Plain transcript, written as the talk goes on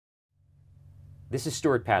This is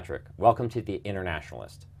Stuart Patrick. Welcome to The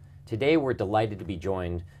Internationalist. Today we're delighted to be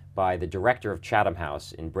joined by the Director of Chatham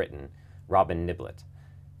House in Britain, Robin Niblett.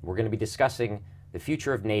 We're going to be discussing the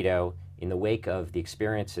future of NATO in the wake of the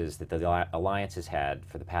experiences that the alliance has had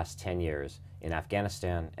for the past 10 years in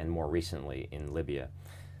Afghanistan and more recently in Libya.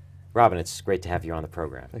 Robin, it's great to have you on the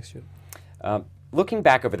program. Thanks, Stuart. Looking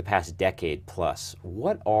back over the past decade plus,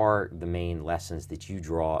 what are the main lessons that you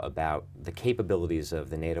draw about the capabilities of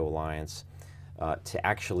the NATO alliance to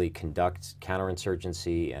actually conduct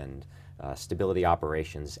counterinsurgency and stability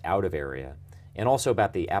operations out of area, and also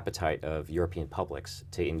about the appetite of European publics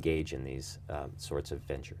to engage in these sorts of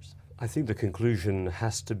ventures? I think the conclusion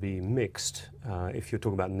has to be mixed if you're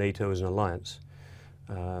talking about NATO as an alliance.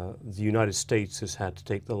 The United States has had to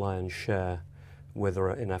take the lion's share, whether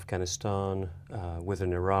in Afghanistan, whether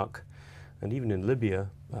in Iraq, and even in Libya,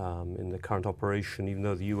 in the current operation, even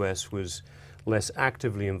though the US was less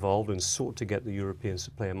actively involved and sought to get the Europeans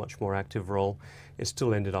to play a much more active role, it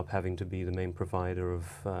still ended up having to be the main provider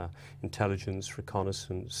of intelligence,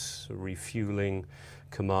 reconnaissance, refueling,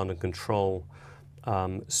 command and control.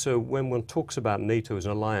 So when one talks about NATO as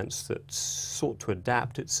an alliance that sought to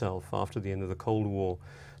adapt itself after the end of the Cold War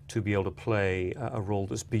to be able to play a role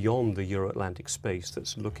that's beyond the Euro-Atlantic space,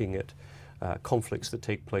 that's looking at conflicts that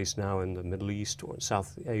take place now in the Middle East or in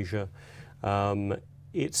South Asia,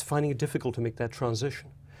 it's finding it difficult to make that transition.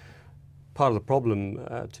 Part of the problem,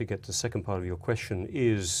 to get to the second part of your question,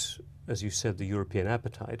 is, as you said, the European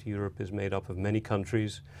appetite. Europe is made up of many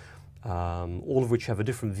countries, all of which have a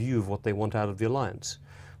different view of what they want out of the alliance.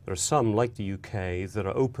 There are some, like the UK, that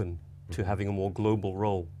are open to having a more global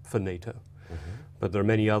role for NATO. But there are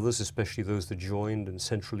many others, especially those that joined in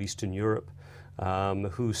Central Eastern Europe,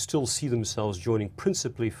 who still see themselves joining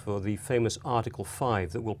principally for the famous Article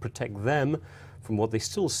 5 that will protect them from what they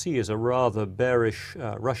still see as a rather bearish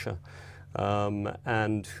Russia,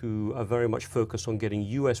 and who are very much focused on getting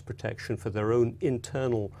US protection for their own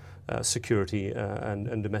internal security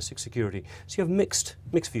and domestic security. So you have mixed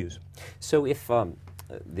views. So if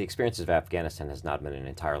the experiences of Afghanistan has not been an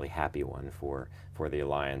entirely happy one for the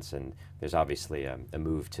alliance, and there's obviously a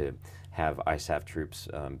move to have ISAF troops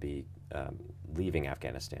be leaving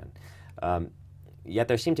Afghanistan. Yet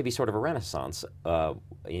there seemed to be sort of a renaissance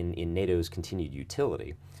in NATO's continued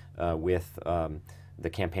utility with the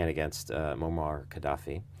campaign against Muammar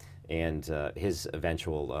Gaddafi and his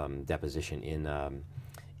eventual deposition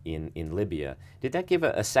in Libya. Did that give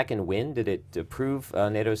a second wind? Did it prove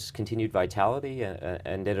NATO's continued vitality?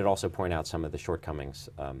 And did it also point out some of the shortcomings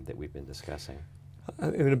that we've been discussing?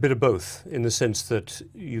 I mean, a bit of both, in the sense that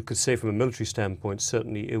you could say from a military standpoint,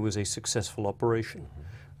 certainly it was a successful operation.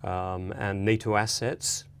 And NATO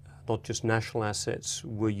assets, not just national assets,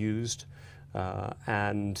 were used.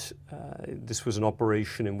 And this was an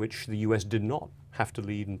operation in which the US did not have to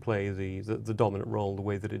lead and play the dominant role the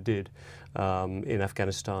way that it did in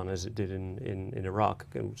Afghanistan as it did in Iraq.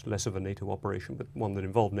 It was less of a NATO operation, but one that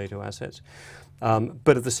involved NATO assets.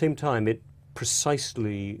 But at the same time, it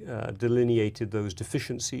precisely delineated those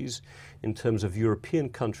deficiencies in terms of European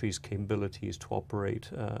countries' capabilities to operate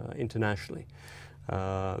internationally.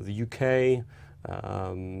 The UK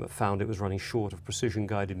found it was running short of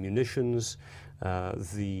precision-guided munitions.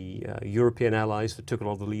 The European allies that took a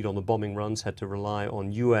lot of the lead on the bombing runs had to rely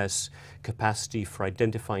on US capacity for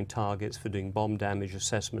identifying targets, for doing bomb damage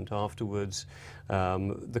assessment afterwards.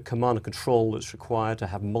 The command and control that's required to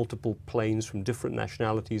have multiple planes from different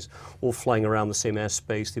nationalities all flying around the same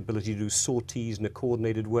airspace, the ability to do sorties in a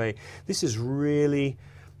coordinated way. This is really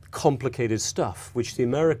complicated stuff, which the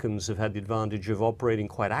Americans have had the advantage of operating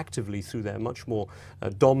quite actively through their much more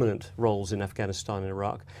dominant roles in Afghanistan and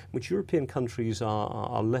Iraq, which European countries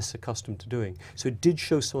are less accustomed to doing. So it did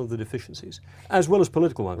show some of the deficiencies, as well as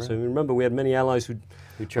political ones. Right. So remember, we had many allies who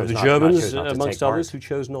chose the Germans, amongst others, who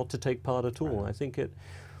chose not to take part at all. Right. I think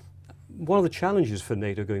one of the challenges for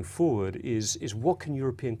NATO going forward is what can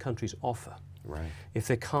European countries offer, right, if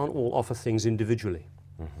they can't all offer things individually.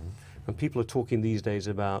 And people are talking these days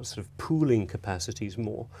about sort of pooling capacities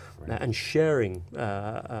more, right, and sharing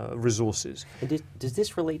resources. And does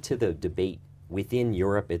this relate to the debate within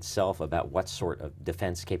Europe itself about what sort of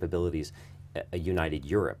defense capabilities a united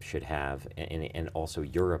Europe should have, and also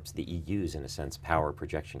Europe's, the EU's, in a sense, power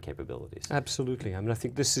projection capabilities? Absolutely. I mean, I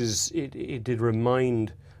think this is, it did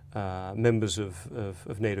remind members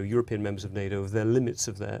of NATO, European members of NATO, of their limits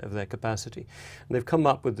of their capacity. And they've come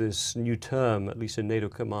up with this new term, at least in NATO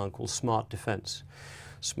command, called smart defense.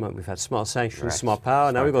 We've had smart sanctions, Right. smart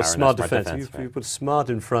power, now we've got smart defense. If you put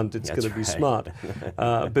smart in front, it's going to be smart.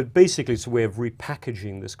 But basically it's a way of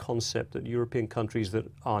repackaging this concept that European countries that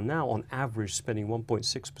are now on average spending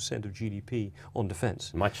 1.6% of GDP on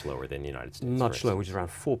defense. Much lower than the United States. Much lower, which is around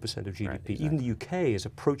 4% of GDP. Right, exactly. Even the UK is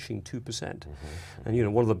approaching 2%. And you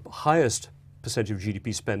know, one of the highest percentage of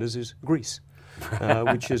GDP spenders is Greece.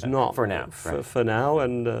 Which is not for now, for now,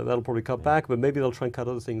 and that'll probably cut back, but maybe they'll try and cut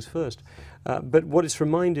other things first. But what it's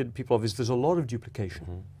reminded people of is there's a lot of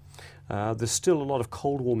duplication. There's still a lot of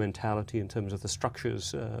Cold War mentality in terms of the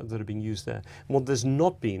structures that are being used there. And what there's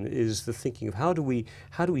not been is the thinking of how do we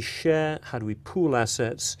share, how do we pool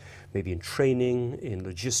assets, maybe in training, in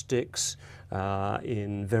logistics,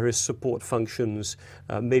 in various support functions.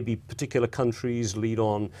 Maybe particular countries lead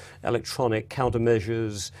on electronic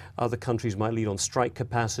countermeasures, other countries might lead on strike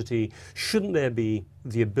capacity. Shouldn't there be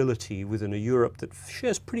the ability within a Europe that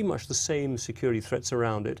shares pretty much the same security threats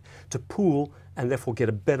around it to pool and therefore get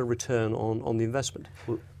a better return on the investment?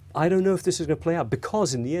 Well, I don't know if this is going to play out,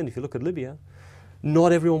 because in the end, if you look at Libya,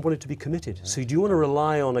 not everyone wanted to be committed. So do you want to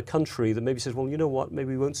rely on a country that maybe says, well, you know what, maybe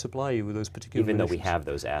we won't supply you with those particular Even munitions. though we have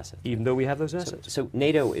those assets. Even though we have those assets. So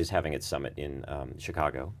NATO is having its summit in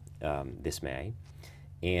Chicago this May,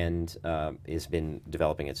 and has been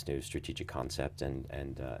developing its new strategic concept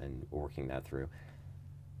and working that through.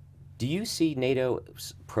 Do you see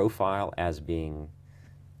NATO's profile as being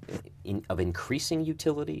of increasing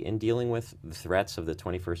utility in dealing with the threats of the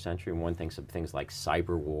 21st century? One thinks of things like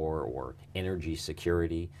cyber war or energy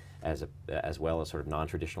security as well as sort of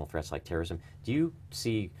non-traditional threats like terrorism. Do you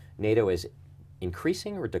see NATO as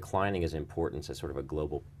increasing or declining as importance as sort of a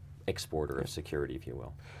global exporter of security, if you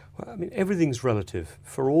will? Well, I mean, everything's relative.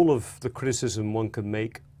 For all of the criticism one can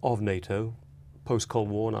make of NATO post-Cold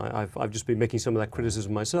War, and I've just been making some of that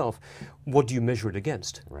criticism myself, what do you measure it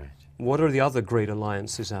against? Right. What are the other great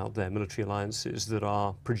alliances out there, military alliances, that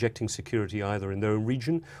are projecting security either in their own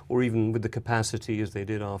region or even with the capacity, as they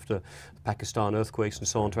did after the Pakistan earthquakes and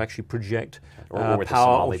so on, to actually project or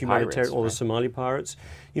power or humanitarian, or the Somali pirates?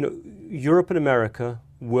 You know, Europe and America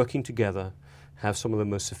working together have some of the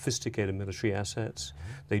most sophisticated military assets.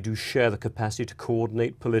 They do share the capacity to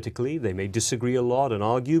coordinate politically. They may disagree a lot and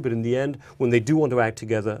argue, but in the end, when they do want to act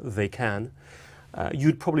together, they can.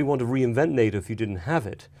 You'd probably want to reinvent NATO if you didn't have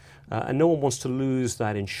it. And no one wants to lose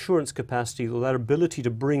that insurance capacity or that ability to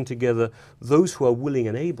bring together those who are willing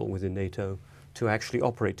and able within NATO to actually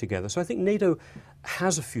operate together. So I think NATO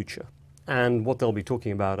has a future. And what they'll be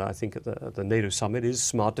talking about, I think, at the NATO summit is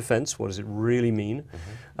smart defense. What does it really mean?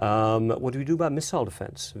 What do we do about missile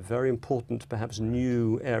defense? A very important, perhaps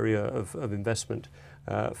new area of investment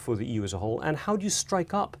for the EU as a whole. And how do you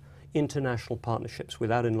strike up international partnerships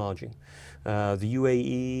without enlarging? The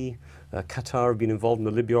UAE, Qatar have been involved in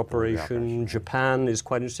the Libya operation. Japan is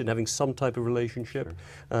quite interested in having some type of relationship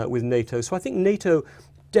with NATO. So I think NATO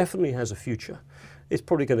definitely has a future. It's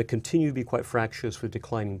probably going to continue to be quite fractious with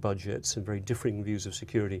declining budgets and very differing views of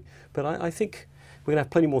security. But I think we're going to have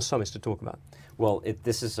plenty more summits to talk about. Well,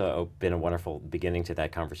 this has been a wonderful beginning to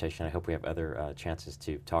that conversation. I hope we have other chances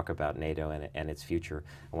to talk about NATO and its future.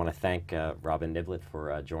 I want to thank Robin Niblett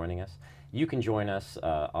for joining us. You can join us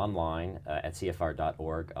online at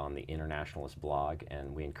cfr.org on the Internationalist blog,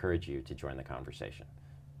 and we encourage you to join the conversation.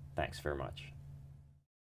 Thanks very much.